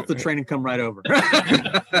hop off the train and come right over.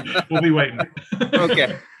 We'll be waiting.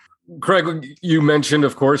 Okay. Craig, you mentioned,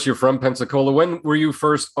 of course, you're from Pensacola. When were you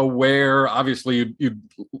first aware? Obviously, you'd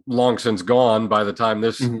long since gone by the time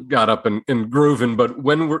this got up and grooving. But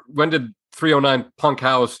when did 309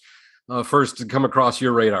 Punkhouse first come across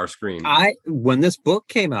your radar screen? When this book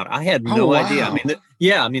came out, I had no idea.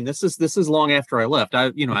 I mean, this is long after I left.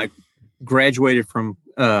 I graduated from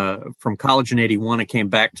college in 81. I came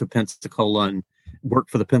back to Pensacola and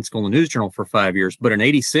worked for the Pensacola News Journal for 5 years. But in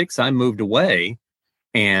 86, I moved away.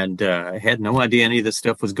 And had no idea any of this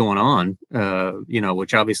stuff was going on,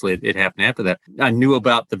 which obviously it happened after that. I knew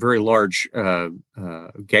about the very large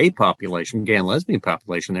gay and lesbian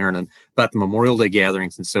population there, and about the Memorial Day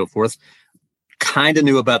gatherings and so forth. Kind of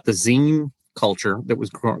knew about the zine culture that was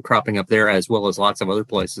cropping up there, as well as lots of other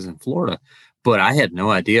places in Florida. But I had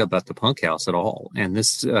no idea about the Punkhouse at all. And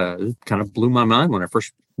this kind of blew my mind when I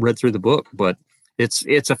first read through the book. But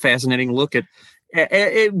it's a fascinating look at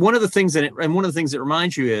one of the things that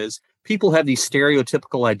reminds you is people have these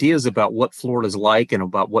stereotypical ideas about what Florida's like and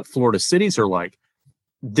about what Florida cities are like.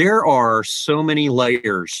 There are so many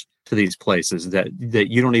layers to these places that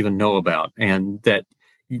you don't even know about, and that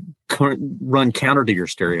run counter to your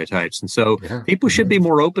stereotypes. And so people should be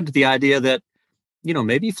more open to the idea that,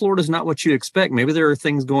 maybe Florida's not what you expect. Maybe there are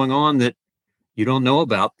things going on that you don't know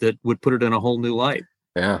about that would put it in a whole new light.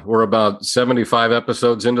 Yeah, we're about 75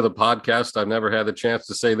 episodes into the podcast. I've never had the chance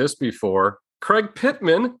to say this before. Craig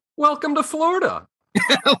Pittman, welcome to Florida.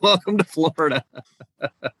 Welcome to Florida.